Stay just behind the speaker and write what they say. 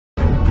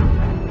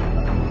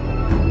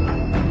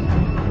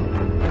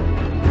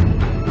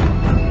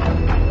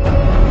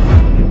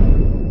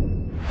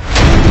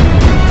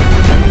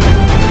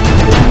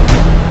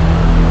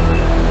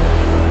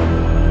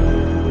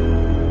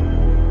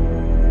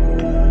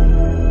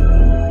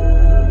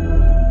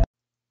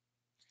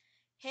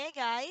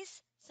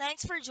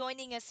Thanks for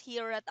joining us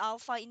here at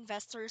Alpha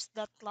Investors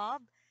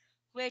Club,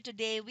 where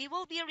today we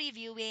will be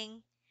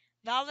reviewing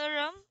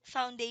Valorem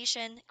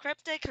Foundation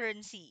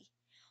cryptocurrency.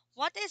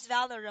 What is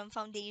Valorem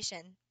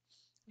Foundation?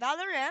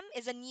 Valorem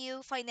is a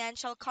new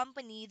financial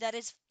company that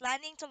is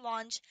planning to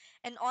launch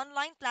an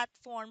online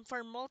platform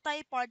for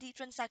multi party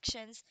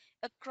transactions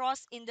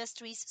across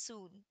industries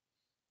soon.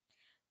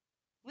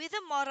 With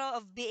the motto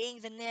of being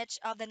the niche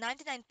of the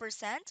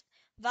 99%,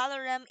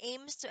 Valorem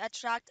aims to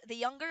attract the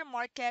younger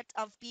market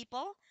of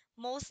people,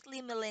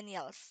 mostly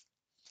millennials.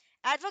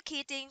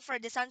 Advocating for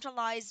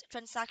decentralized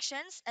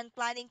transactions and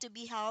planning to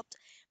be helped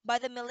by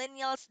the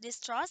millennials'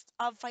 distrust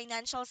of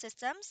financial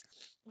systems,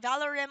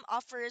 Valorem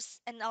offers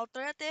an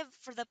alternative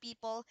for the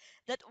people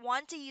that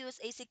want to use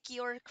a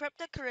secure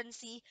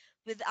cryptocurrency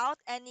without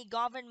any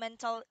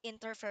governmental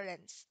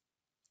interference.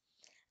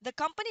 The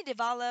company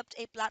developed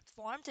a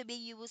platform to be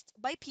used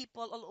by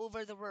people all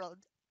over the world.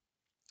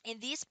 In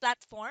this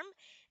platform,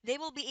 they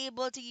will be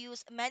able to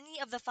use many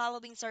of the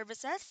following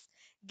services: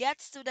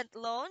 get student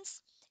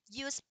loans,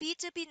 use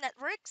P2P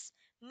networks,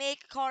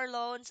 make car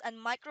loans and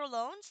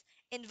microloans,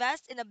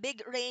 invest in a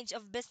big range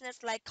of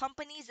business like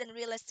companies and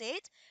real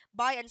estate,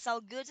 buy and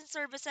sell goods and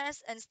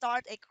services, and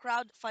start a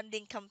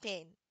crowdfunding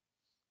campaign.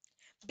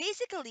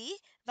 Basically,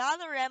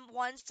 Valorem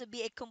wants to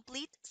be a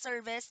complete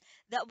service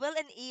that will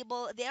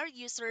enable their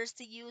users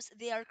to use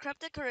their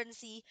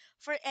cryptocurrency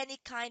for any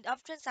kind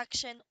of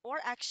transaction or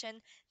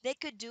action they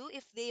could do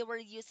if they were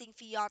using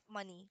fiat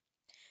money.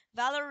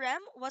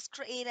 Valorem was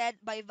created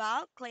by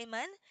Val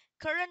Clayman,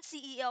 current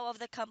CEO of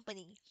the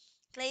company.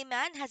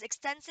 Clayman has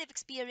extensive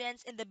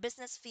experience in the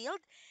business field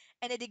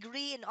and a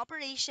degree in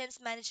operations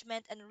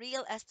management and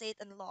real estate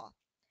and law.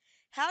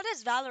 How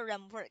does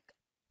Valorem work?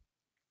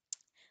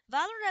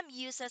 Valorem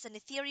uses an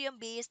Ethereum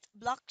based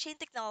blockchain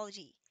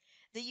technology.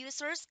 The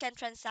users can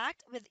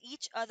transact with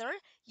each other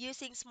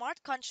using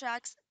smart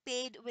contracts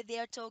paid with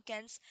their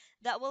tokens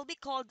that will be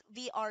called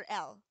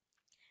VRL.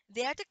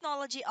 Their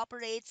technology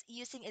operates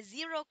using a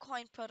zero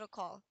coin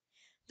protocol.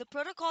 The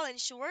protocol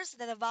ensures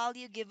that the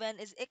value given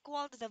is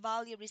equal to the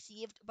value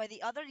received by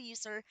the other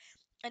user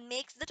and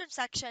makes the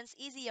transactions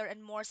easier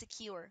and more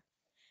secure.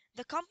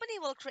 The company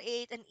will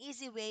create an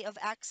easy way of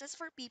access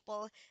for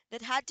people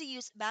that had to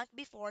use bank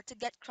before to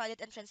get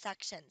credit and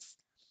transactions.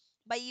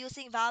 By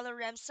using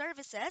Valorem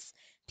services,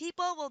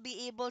 people will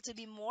be able to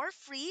be more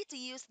free to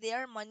use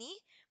their money,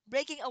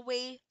 breaking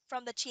away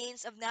from the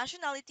chains of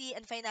nationality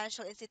and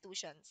financial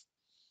institutions.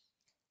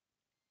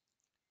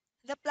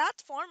 The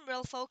platform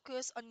will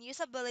focus on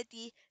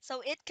usability so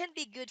it can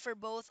be good for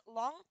both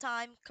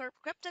long-time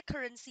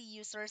cryptocurrency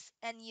users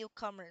and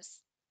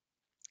newcomers,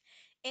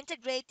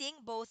 integrating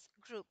both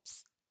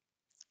groups.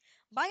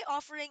 By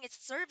offering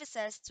its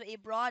services to a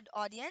broad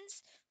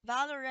audience,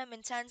 Valorem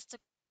intends to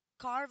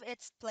carve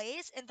its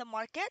place in the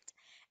market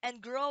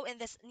and grow in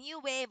this new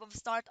wave of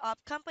startup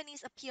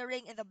companies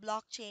appearing in the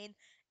blockchain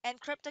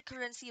and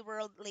cryptocurrency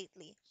world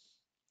lately.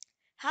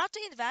 How to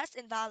invest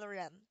in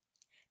Valorem?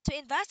 To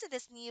invest in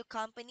this new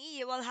company,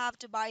 you will have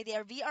to buy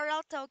their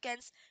VRL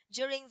tokens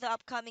during the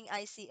upcoming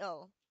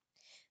ICO.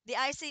 The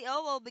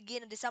ICO will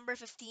begin on December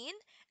 15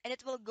 and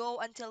it will go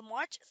until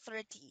March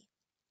 30.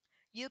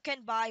 You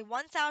can buy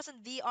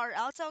 1,000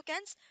 VRL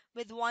tokens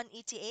with 1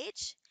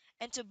 ETH,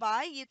 and to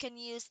buy, you can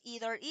use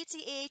either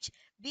ETH,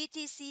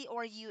 BTC,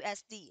 or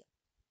USD.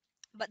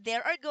 But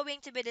there are going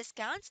to be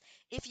discounts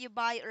if you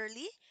buy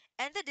early,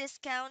 and the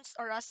discounts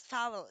are as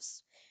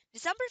follows: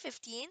 December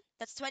 15,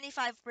 that's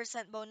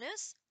 25%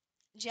 bonus;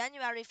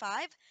 January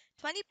 5,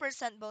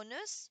 20%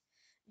 bonus;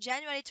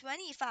 January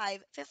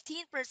 25,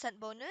 15%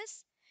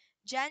 bonus;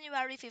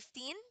 January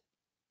 15,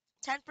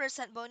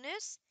 10%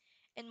 bonus;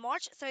 in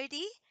March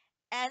 30,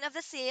 end of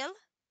the sale,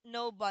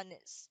 no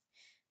bonus.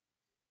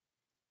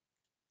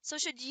 So,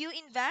 should you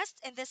invest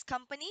in this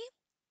company?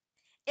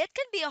 It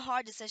can be a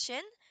hard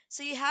decision,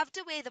 so you have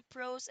to weigh the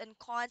pros and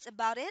cons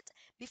about it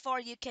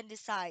before you can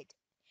decide.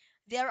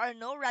 There are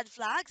no red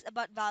flags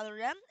about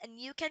Valorem, and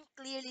you can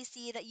clearly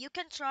see that you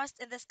can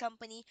trust in this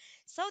company,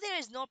 so there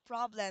is no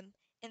problem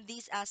in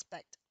this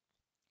aspect.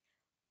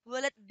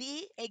 Will it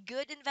be a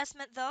good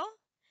investment though?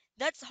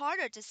 That's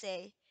harder to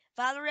say.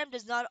 Valorem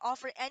does not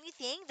offer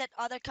anything that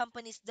other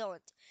companies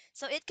don't,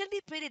 so it can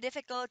be pretty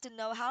difficult to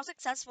know how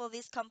successful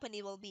this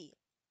company will be.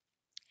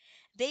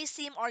 They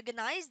seem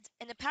organized,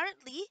 and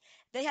apparently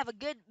they have a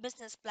good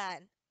business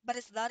plan. But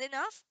is that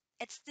enough?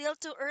 It's still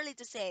too early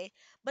to say,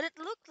 but it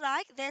looks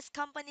like this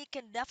company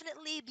can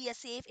definitely be a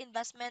safe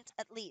investment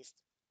at least.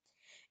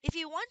 If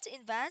you want to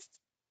invest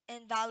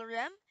in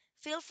Valorem,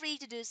 feel free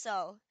to do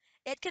so.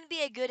 It can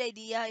be a good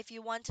idea if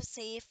you want to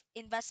save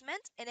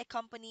investment in a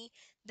company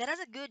that has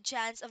a good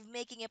chance of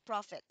making a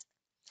profit.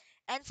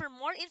 And for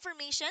more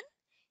information,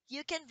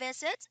 you can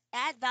visit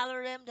at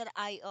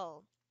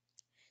valorem.io.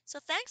 So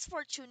thanks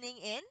for tuning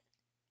in,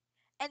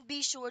 and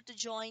be sure to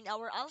join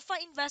our Alpha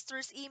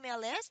Investors email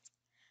list,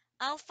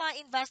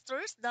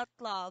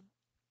 alphainvestors.club.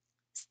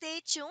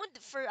 Stay tuned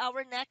for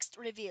our next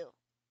review.